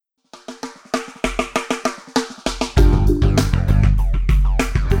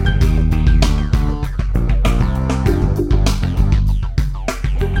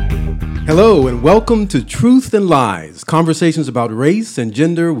Hello and welcome to Truth and Lies, conversations about race and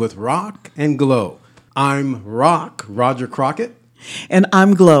gender with Rock and Glow. I'm Rock, Roger Crockett. And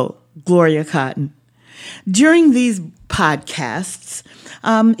I'm Glow, Gloria Cotton. During these podcasts,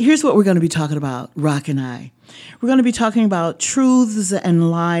 here's what we're going to be talking about, Rock and I. We're going to be talking about truths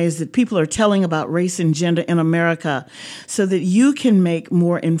and lies that people are telling about race and gender in America so that you can make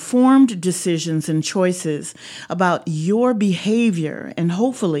more informed decisions and choices about your behavior. And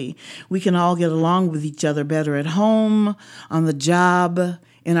hopefully we can all get along with each other better at home, on the job,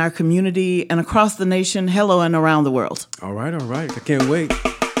 in our community, and across the nation. Hello, and around the world. All right. I can't wait.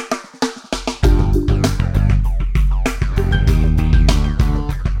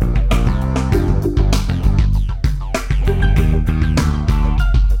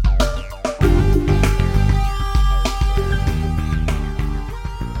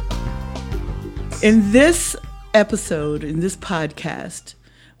 In this episode, in this podcast,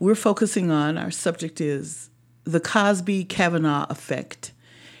 we're focusing on, our subject is the Cosby-Kavanaugh effect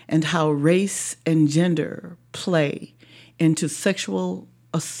and how race and gender play into sexual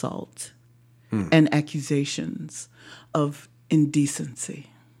assault and accusations of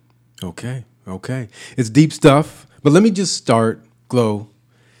indecency. Okay. It's deep stuff, but let me just start, Glow,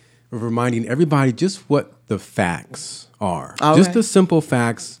 with reminding everybody just what the facts are. The simple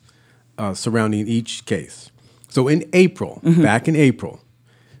facts surrounding each case. So in April, back in April,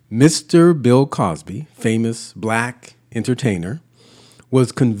 Mr. Bill Cosby, famous black entertainer,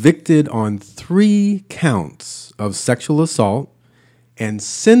 was convicted on 3 counts of sexual assault and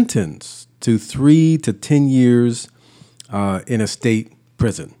sentenced to 3 to 10 years in a state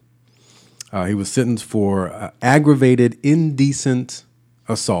prison. He was sentenced for aggravated indecent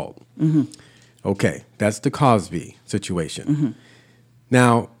assault. Okay, that's the Cosby situation.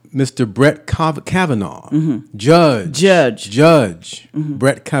 Now, Mr. Brett Kavanaugh, Judge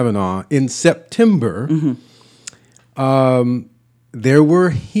Brett Kavanaugh, in September, there were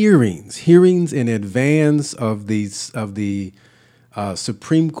hearings in advance of the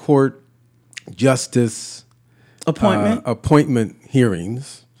Supreme Court Justice appointment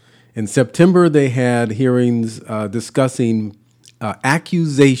hearings. In September, they had hearings discussing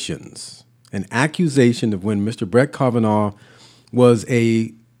accusations, an accusation of when Mr. Brett Kavanaugh was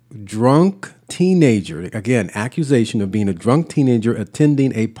a drunk teenager, again, accusation of being a drunk teenager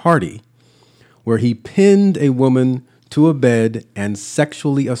attending a party where he pinned a woman to a bed and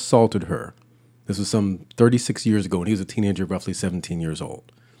sexually assaulted her. This was some 36 years ago, and he was a teenager, roughly 17 years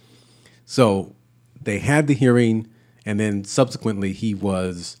old. So they had the hearing, and then subsequently he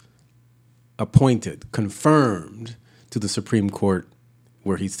was confirmed to the Supreme Court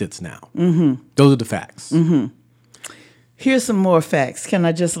where he sits now. Those are the facts. Here's some more facts. Can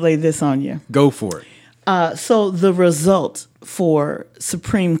I just lay this on you? Go for it. So the result for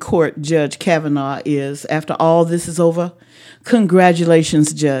Supreme Court Judge Kavanaugh is, after all this is over,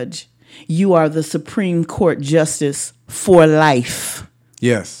 congratulations, Judge. You are the Supreme Court Justice for life.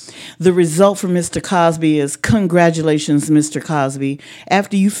 Yes. The result for Mr. Cosby is, congratulations, Mr. Cosby.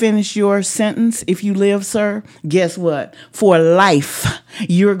 After you finish your sentence, if you live, sir, guess what? For life,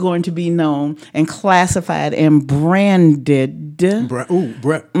 you're going to be known and classified and branded. What's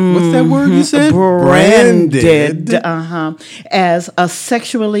that word you said? Branded. As a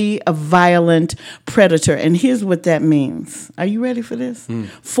sexually violent predator. And here's what that means. Are you ready for this?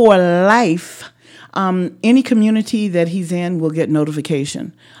 For life, any community that he's in will get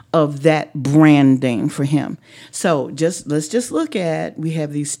notification of that branding for him. So let's just look at, we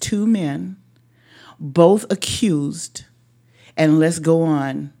have these 2 men, both accused, and let's go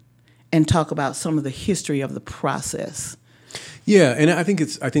on and talk about some of the history of the process. Yeah, and I think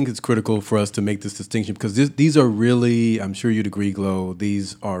it's critical for us to make this distinction because these are really, I'm sure you'd agree, Glow,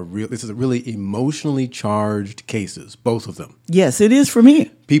 this is really emotionally charged cases, both of them. Yes, it is for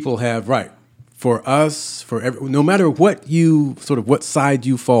me. People have, for us, no matter what side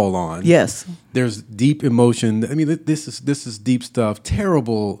you fall on. Yes. There's deep emotion. I mean, this is deep stuff,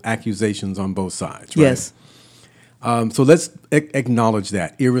 terrible accusations on both sides, right? Yes. So let's acknowledge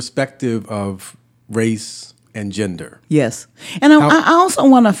that, irrespective of race and gender. Yes. And I also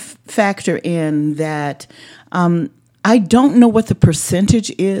want to factor in that I don't know what the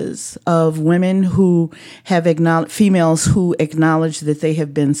percentage is of women who have females who acknowledge that they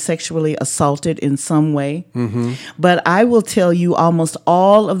have been sexually assaulted in some way. But I will tell you almost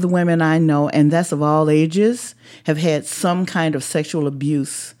all of the women I know, and that's of all ages, have had some kind of sexual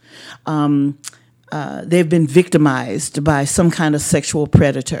abuse they've been victimized by some kind of sexual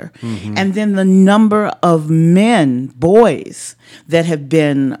predator. And then the number of men, boys, that have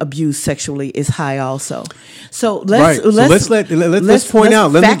been abused sexually is high also. So let's point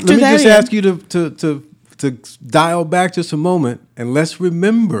out. Let me just ask you to dial back just a moment, and let's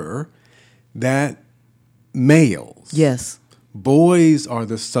remember that males, yes, boys are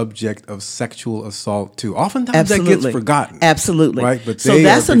the subject of sexual assault too. Oftentimes that gets forgotten. Absolutely. Right? But so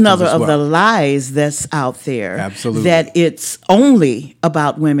that's another of the lies that's out there. Absolutely. That it's only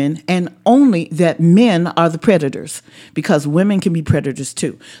about women and only that men are the predators, because women can be predators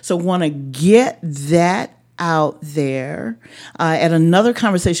too. So want to get that out there. At another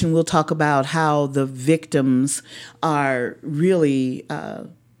conversation, we'll talk about how the victims are really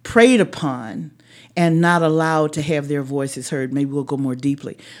preyed upon and not allowed to have their voices heard. Maybe we'll go more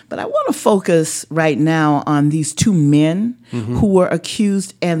deeply. But I want to focus right now on these two men who were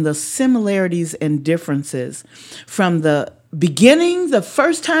accused and the similarities and differences from the beginning, the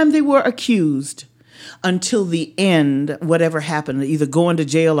first time they were accused, until the end, whatever happened, either going to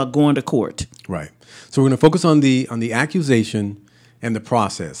jail or going to court. Right. So we're going to focus on the accusation and the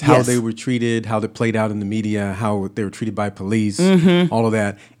process, how they were treated, how they played out in the media, how they were treated by police, all of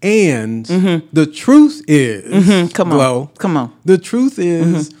that. And the truth is, Come on. The truth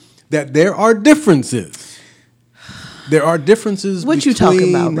is that there are differences. There are differences what you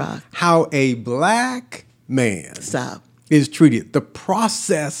talking about, Rock? How a black man is treated. The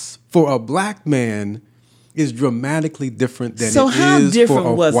process for a black man is dramatically different than it is for a white man. So how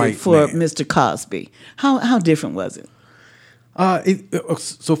different was it for Mr. Cosby? How different was it?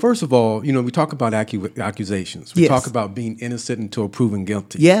 So first of all, we talk about accusations. We talk about being innocent until proven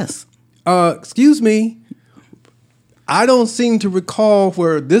guilty. Yes. Excuse me. I don't seem to recall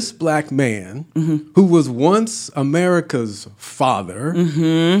where this black man, who was once America's father,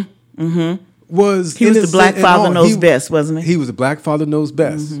 was He was the black father knows best, wasn't he? He was the black father knows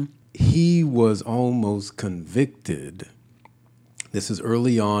best. He was almost convicted. This is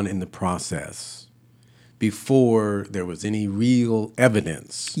early on in the process, before there was any real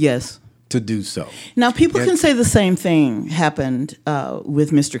evidence to do so. Now, people can say the same thing happened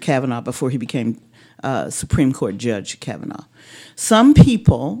with Mr. Kavanaugh before he became Supreme Court Judge Kavanaugh. Some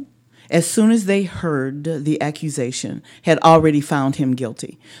people, as soon as they heard the accusation, had already found him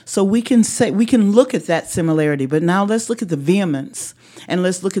guilty. So we can look at that similarity, but now let's look at the vehemence and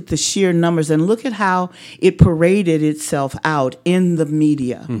let's look at the sheer numbers and look at how it paraded itself out in the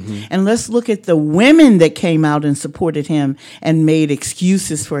media. And let's look at the women that came out and supported him and made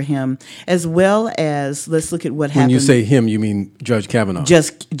excuses for him, as well as let's look at what happened. When you say him, you mean Judge Kavanaugh.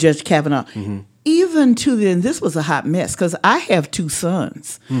 Judge Kavanaugh. Even to then, this was a hot mess because I have two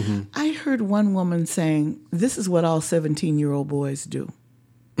sons. I heard one woman saying, "This is what all 17-year-old boys do."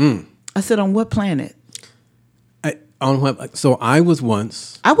 I said, "On what planet?" So I was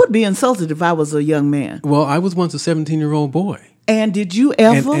once. I would be insulted if I was a young man. Well, I was once a 17-year-old boy. And did you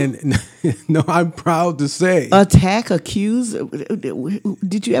ever? And no, I'm proud to say. Attack, accuse.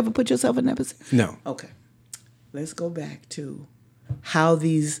 Did you ever put yourself in that position? No. Okay. Let's go back to how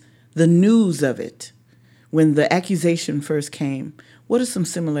the news of it, when the accusation first came. What are some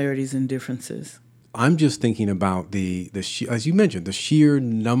similarities and differences? I'm just thinking about as you mentioned, the sheer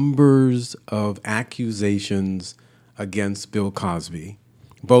numbers of accusations against Bill Cosby,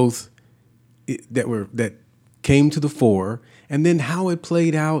 both that came to the fore, and then how it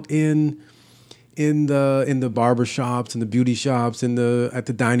played out in the barber shops, in the beauty shops, at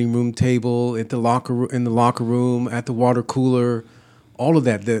the dining room table, in the locker room, at the water cooler, all of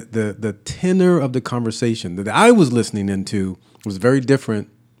that. The tenor of the conversation that I was listening into was very different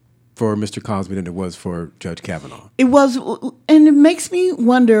for Mr. Cosby than it was for Judge Kavanaugh. It was, and it makes me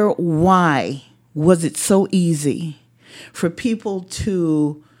wonder, why was it so easy for people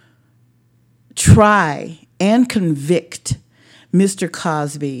to try and convict Mr.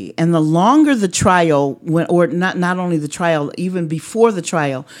 Cosby? And the longer the trial went, or not only the trial, even before the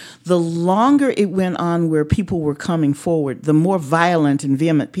trial, the longer it went on where people were coming forward, the more violent and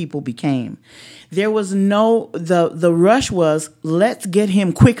vehement people became. There was the rush was, let's get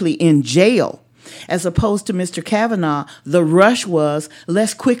him quickly in jail. As opposed to Mr. Kavanaugh, the rush was,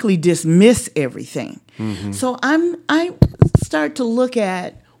 let's quickly dismiss everything. So I start to look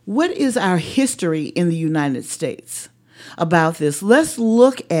at what is our history in the United States about this. Let's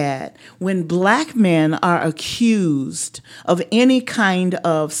look at when black men are accused of any kind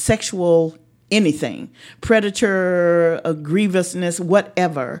of sexual anything, predator, grievousness,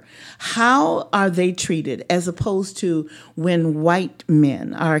 whatever, how are they treated as opposed to when white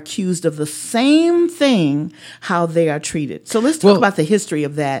men are accused of the same thing, how they are treated? So let's talk about the history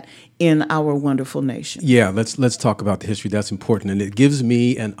of that in our wonderful nation. Yeah, let's talk about the history. That's important. And it gives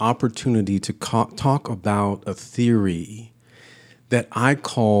me an opportunity to talk about a theory that I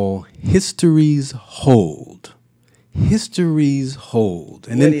call history's hold. History's hold.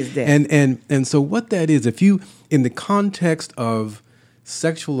 And what is that? And so what that is, if you, in the context of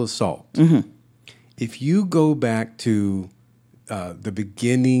sexual assault, if you go back to the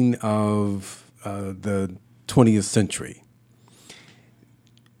beginning of the 20th century,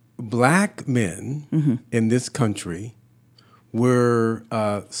 black men in this country were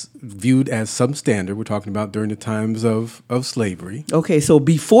viewed as substandard. We're talking about during the times of slavery. Okay, so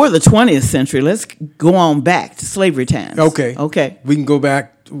before the 20th century, let's go on back to slavery times. Okay. We can go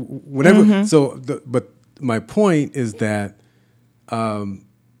back whenever. But my point is that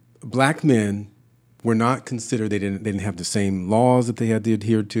black men were not considered. They didn't have the same laws that they had to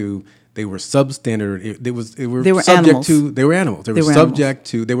adhere to. They were substandard. They were subject animals. to. They were animals. They were subject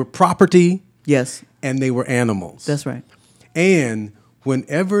to. They were property. Yes. And they were animals. That's right. And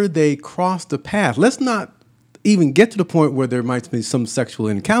whenever they crossed the path, let's not even get to the point where there might be some sexual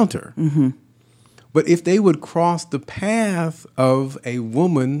encounter. But if they would cross the path of a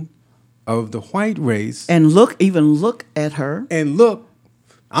woman of the white race and look at her and look,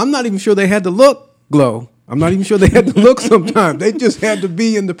 I'm not even sure they had to look, Glo. I'm not even sure they had to look sometimes. They just had to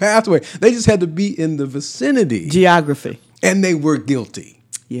be in the pathway. They just had to be in the vicinity. Geography. And they were guilty.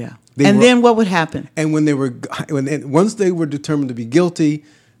 Yeah. Then what would happen? And once they were determined to be guilty,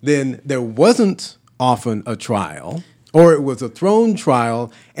 then there wasn't often a trial, or it was a thrown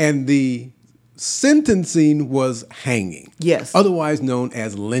trial, and the sentencing was hanging. Yes. Otherwise known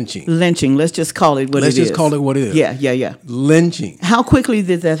as lynching. Lynching. Let's just call it what it is. Let's just call it what it is. Yeah. Lynching. How quickly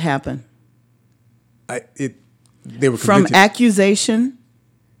did that happen? They were from accusation,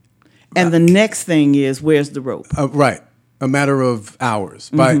 and the next thing is, where's the rope? Right. A matter of hours.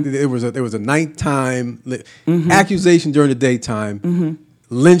 There was a nighttime accusation during the daytime,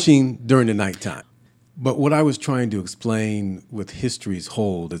 lynching during the nighttime. But what I was trying to explain with history's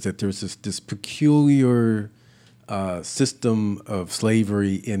hold is that there's this peculiar system of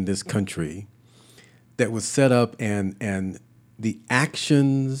slavery in this country that was set up, and the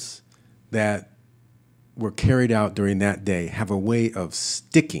actions that were carried out during that day have a way of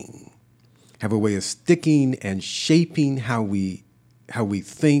sticking and shaping how we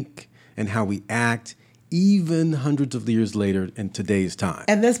think and how we act, even hundreds of years later in today's time.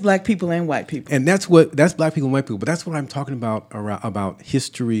 And that's black people and white people. And that's black people and white people. But that's what I'm talking about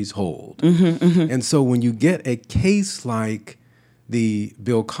history's hold. And so when you get a case like the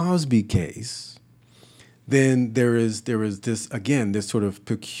Bill Cosby case, then there is this sort of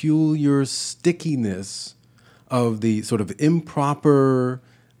peculiar stickiness of the sort of improper,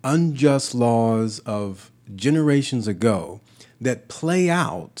 unjust laws of generations ago that play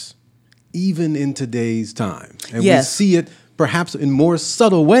out even in today's time. And we see it perhaps in more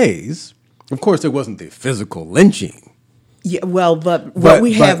subtle ways. Of course, there wasn't the physical lynching. Yeah, well, but what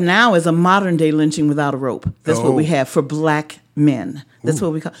we have now is a modern day lynching without a rope. That's what we have for black men. That's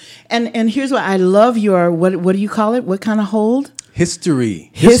what we call. And here's what I love your what do you call it? What kind of hold?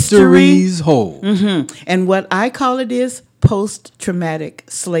 History's hold. And what I call it is post-traumatic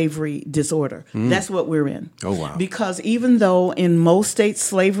slavery disorder. That's what we're in. Oh, wow. Because even though in most states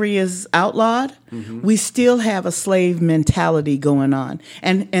slavery is outlawed, we still have a slave mentality going on.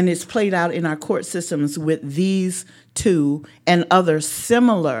 And it's played out in our court systems with these two and other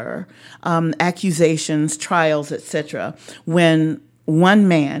similar accusations, trials, etc., when one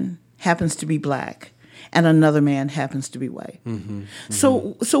man happens to be black and another man happens to be white.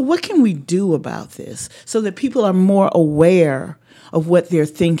 So what can we do about this so that people are more aware of what their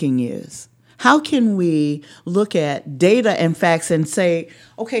thinking is? How can we look at data and facts and say,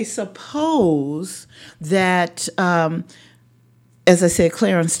 okay, suppose that, as I said,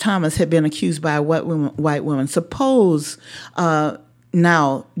 Clarence Thomas had been accused by a white woman. Suppose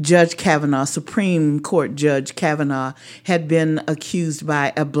now Judge Kavanaugh, Supreme Court Judge Kavanaugh, had been accused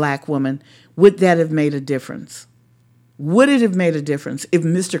by a black woman. Would that have made a difference? Would it have made a difference if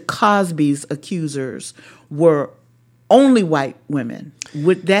Mr. Cosby's accusers were only white women?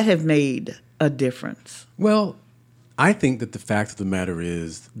 Would that have made a difference? Well, I think that the fact of the matter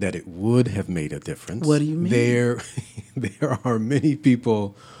is that it would have made a difference. What do you mean? There are many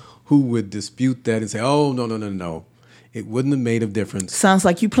people who would dispute that and say, oh, no. It wouldn't have made a difference. Sounds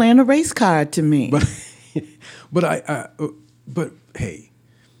like you playing a race card to me. But hey,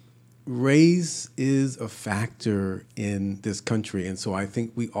 race is a factor in this country. And so I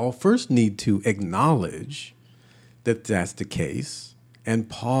think we all first need to acknowledge that that's the case and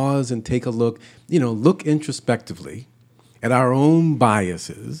pause and take a look, look introspectively at our own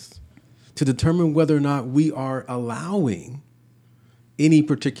biases to determine whether or not we are allowing any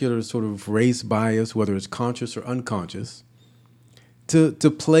particular sort of race bias, whether it's conscious or unconscious, to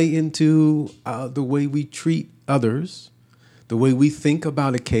play into the way we treat others, the way we think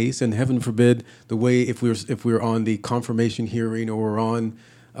about a case, and heaven forbid, the way if we're on the confirmation hearing or we're on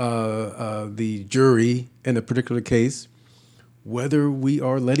the jury in a particular case, whether we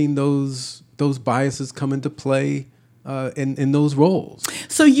are letting those biases come into play in those roles.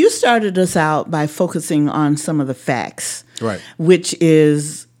 So you started us out by focusing on some of the facts, right? Which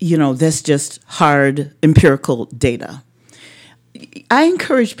is, that's just hard empirical data. I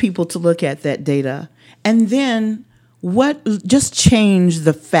encourage people to look at that data and then just change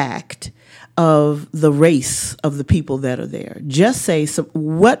the fact of the race of the people that are there. Just say, so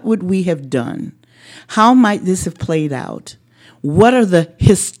what would we have done? How might this have played out? What are the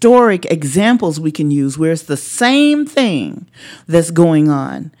historic examples we can use where it's the same thing that's going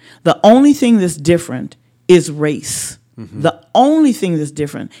on? The only thing that's different is race. Mm-hmm. The only thing that's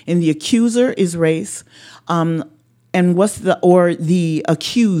different. And the accuser is race. And the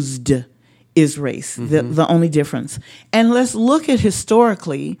accused is race, mm-hmm. the only difference. And let's look at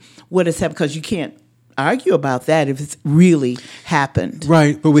historically what has happened, because you can't argue about that if it's really happened.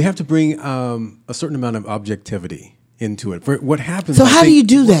 Right, but we have to bring a certain amount of objectivity into it. For what happens? So how do you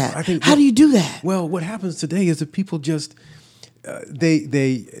do that? How do you do that? Well, what happens today is that people just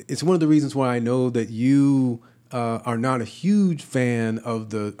it's one of the reasons why I know that you are not a huge fan of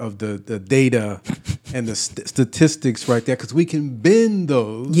the data and the statistics right there, because we can bend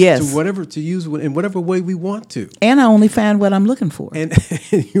those to use in whatever way we want to. And I only find what I'm looking for. And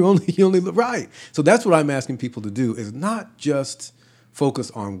you only look right. So that's what I'm asking people to do, is not just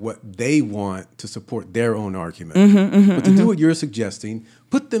focus on what they want to support their own argument, but to do what you're suggesting,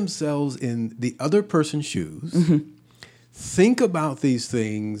 put themselves in the other person's shoes, think about these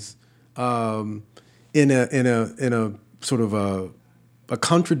things in a sort of a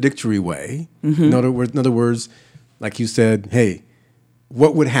contradictory way. Mm-hmm. In other words, like you said, hey,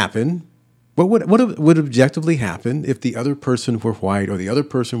 what would happen? What would objectively happen if the other person were white or the other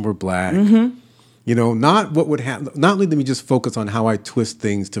person were black? Mm-hmm. Not what would happen. Not let me just focus on how I twist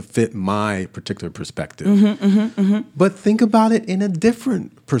things to fit my particular perspective, but think about it in a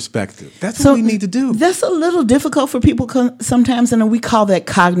different perspective. That's what we need to do. That's a little difficult for people sometimes, and we call that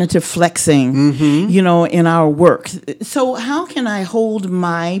cognitive flexing, in our work. So how can I hold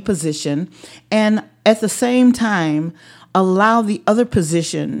my position and at the same time allow the other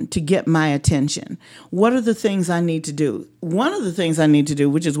position to get my attention? What are the things I need to do? One of the things I need to do,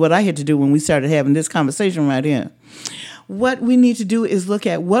 which is what I had to do when we started having this conversation right here, what we need to do is look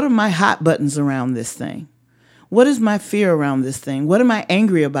at, what are my hot buttons around this thing? What is my fear around this thing? What am I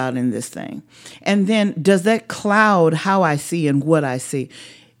angry about in this thing? And then does that cloud how I see and what I see?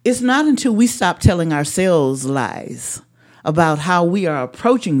 It's not until we stop telling ourselves lies about how we are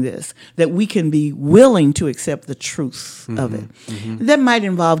approaching this that we can be willing to accept the truth of it. Mm-hmm. That might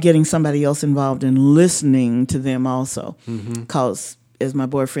involve getting somebody else involved in listening to them also. Because, as my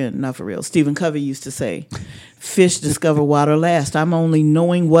boyfriend, not for real, Stephen Covey used to say, fish discover water last. I'm only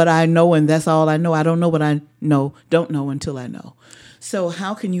knowing what I know, and that's all I know. I don't know what I don't know until I know. So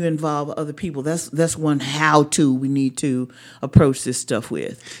how can you involve other people? That's one how-to we need to approach this stuff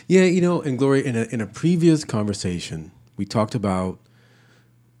with. Yeah, and Gloria, in a previous conversation, we talked about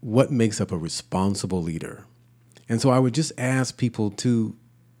what makes up a responsible leader. And so I would just ask people to,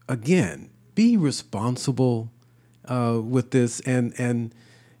 again, be responsible with this. And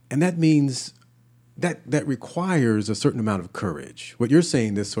that means that requires a certain amount of courage. What you're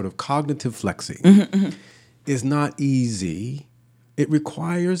saying, this sort of cognitive flexing, is not easy. It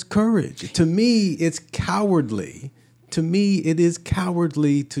requires courage. To me, it's cowardly. To me, it is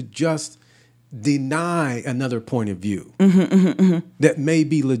cowardly to just deny another point of view that may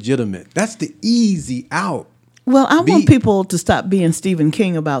be legitimate. That's the easy out. Well, I want people to stop being Stephen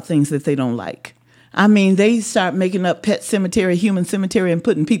King about things that they don't like. I mean, they start making up Pet Cemetery, Human Cemetery, and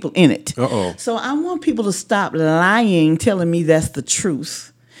putting people in it. Uh-oh. So I want people to stop lying, telling me that's the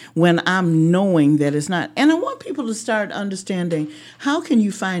truth when I'm knowing that it's not. And I want people to start understanding, how can you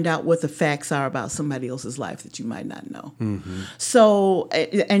find out what the facts are about somebody else's life that you might not know? So,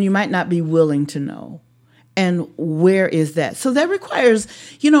 and you might not be willing to know. And where is that? So that requires,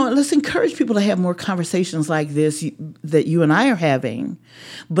 let's encourage people to have more conversations like this that you and I are having,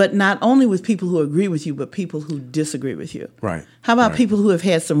 but not only with people who agree with you, but people who disagree with you. Right. How about people who have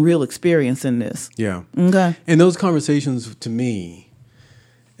had some real experience in this? Yeah. Okay. And those conversations, to me,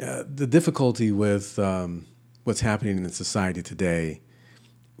 the difficulty with what's happening in society today,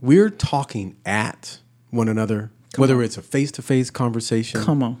 we're talking at one another, whether it's a face-to-face conversation.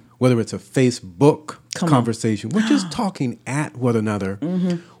 Come on. Whether it's a Facebook conversation. We're just talking at one another.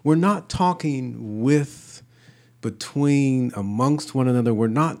 Mm-hmm. We're not talking amongst one another. We're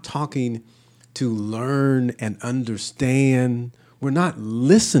not talking to learn and understand. We're not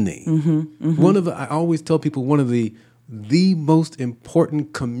listening. Mm-hmm. Mm-hmm. I always tell people one of the most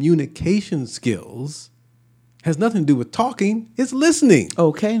important communication skills has nothing to do with talking. It's listening.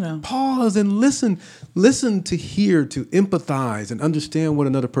 Okay, now. Pause and listen. Listen to hear, to empathize and understand what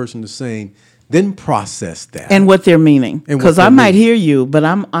another person is saying. Then process that. And what they're meaning. Because I might hear you, but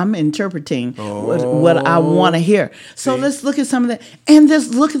I'm interpreting what I want to hear. So let's look at some of that. And let's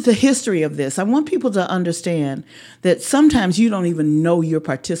look at the history of this. I want people to understand that sometimes you don't even know you're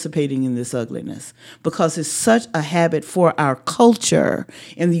participating in this ugliness because it's such a habit for our culture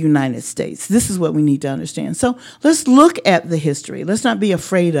in the United States. This is what we need to understand. So let's look at the history. Let's not be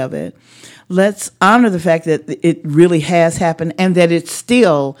afraid of it. Let's honor the fact that it really has happened and that it's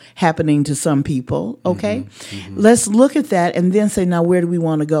still happening to some people, okay? Mm-hmm, mm-hmm. Let's look at that and then say, now, where do we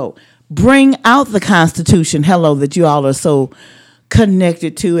want to go? Bring out the Constitution, that you all are so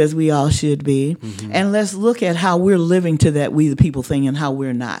connected to, as we all should be. Mm-hmm. And let's look at how we're living to that we the people thing and how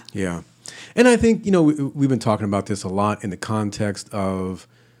we're not. Yeah. And I think, we've been talking about this a lot in the context of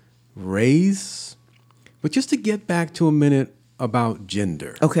race, but just to get back to a minute about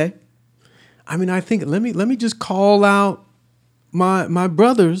gender. Okay. I think let me just call out my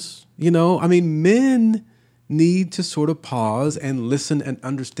brothers. Men need to sort of pause and listen and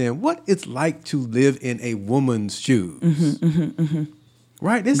understand what it's like to live in a woman's shoes. Mm-hmm, mm-hmm, mm-hmm.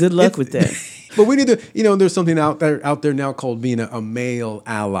 Right? Good luck with that. But we need to. There's something out there now called being a male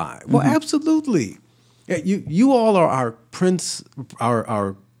ally. Mm-hmm. Well, absolutely. You all are our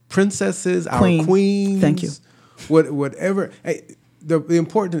our princesses, our queens. Thank you. Whatever. Hey, The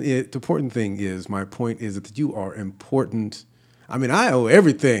important thing is, my point is that you are important. I owe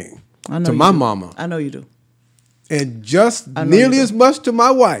everything to my mama. I know you do. And just nearly as much to my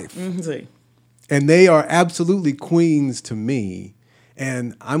wife. Mm-hmm. And they are absolutely queens to me.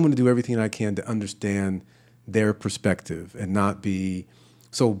 And I'm going to do everything I can to understand their perspective and not be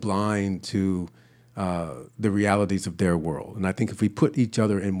so blind to the realities of their world. And I think if we put each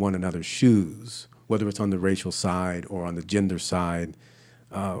other in one another's shoes, whether it's on the racial side or on the gender side,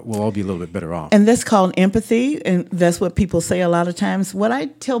 we'll all be a little bit better off. And that's called empathy, and that's what people say a lot of times. What I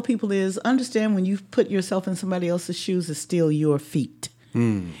tell people is, understand when you put yourself in somebody else's shoes, it's still your feet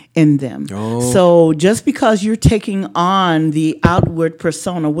in them. Oh. So just because you're taking on the outward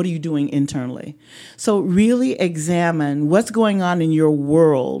persona, what are you doing internally? So really examine what's going on in your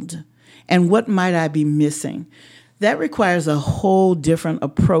world and what might I be missing. That requires a whole different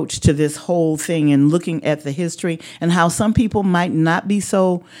approach to this whole thing and looking at the history and how some people might not be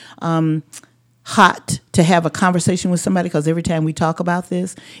so hot to have a conversation with somebody because every time we talk about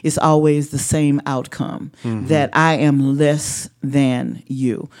this, it's always the same outcome, that I am less than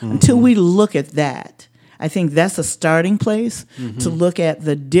you. Mm-hmm. Until we look at that, I think that's a starting place to look at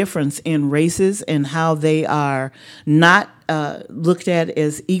the difference in races and how they are not looked at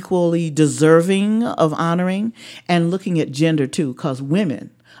as equally deserving of honoring, and looking at gender too, because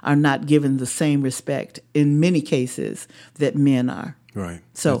women are not given the same respect in many cases that men are. Right.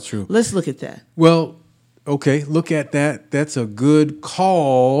 So that's true. Let's look at that. Well, okay, look at that. That's a good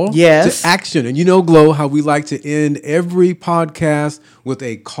call to action. And Glo, how we like to end every podcast with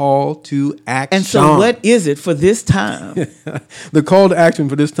a call to action. And so what is it for this time? The call to action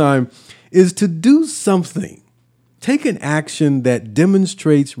for this time is to do something. Take an action that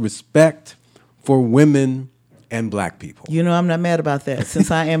demonstrates respect for women and black people. I'm not mad about that.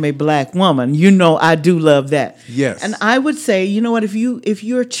 Since I am a black woman, I do love that. Yes. And I would say, what, if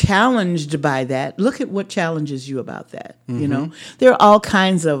you're challenged by that, look at what challenges you about that. There are all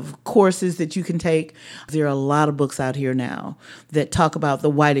kinds of courses that you can take. There are a lot of books out here now that talk about the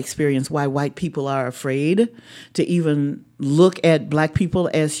white experience, why white people are afraid to even look at black people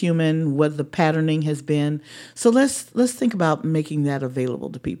as human, what the patterning has been. So let's think about making that available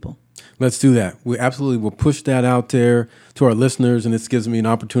to people. Let's do that. We absolutely will push that out there to our listeners, and this gives me an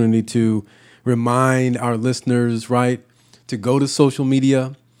opportunity to remind our listeners, right, to go to social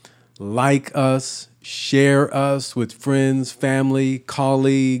media, like us, share us with friends, family,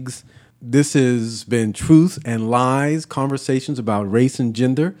 colleagues, This has been Truth and Lies, conversations about race and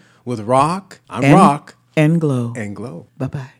gender with Rock. I'm Rock. And Glow. And Glow. Bye-bye.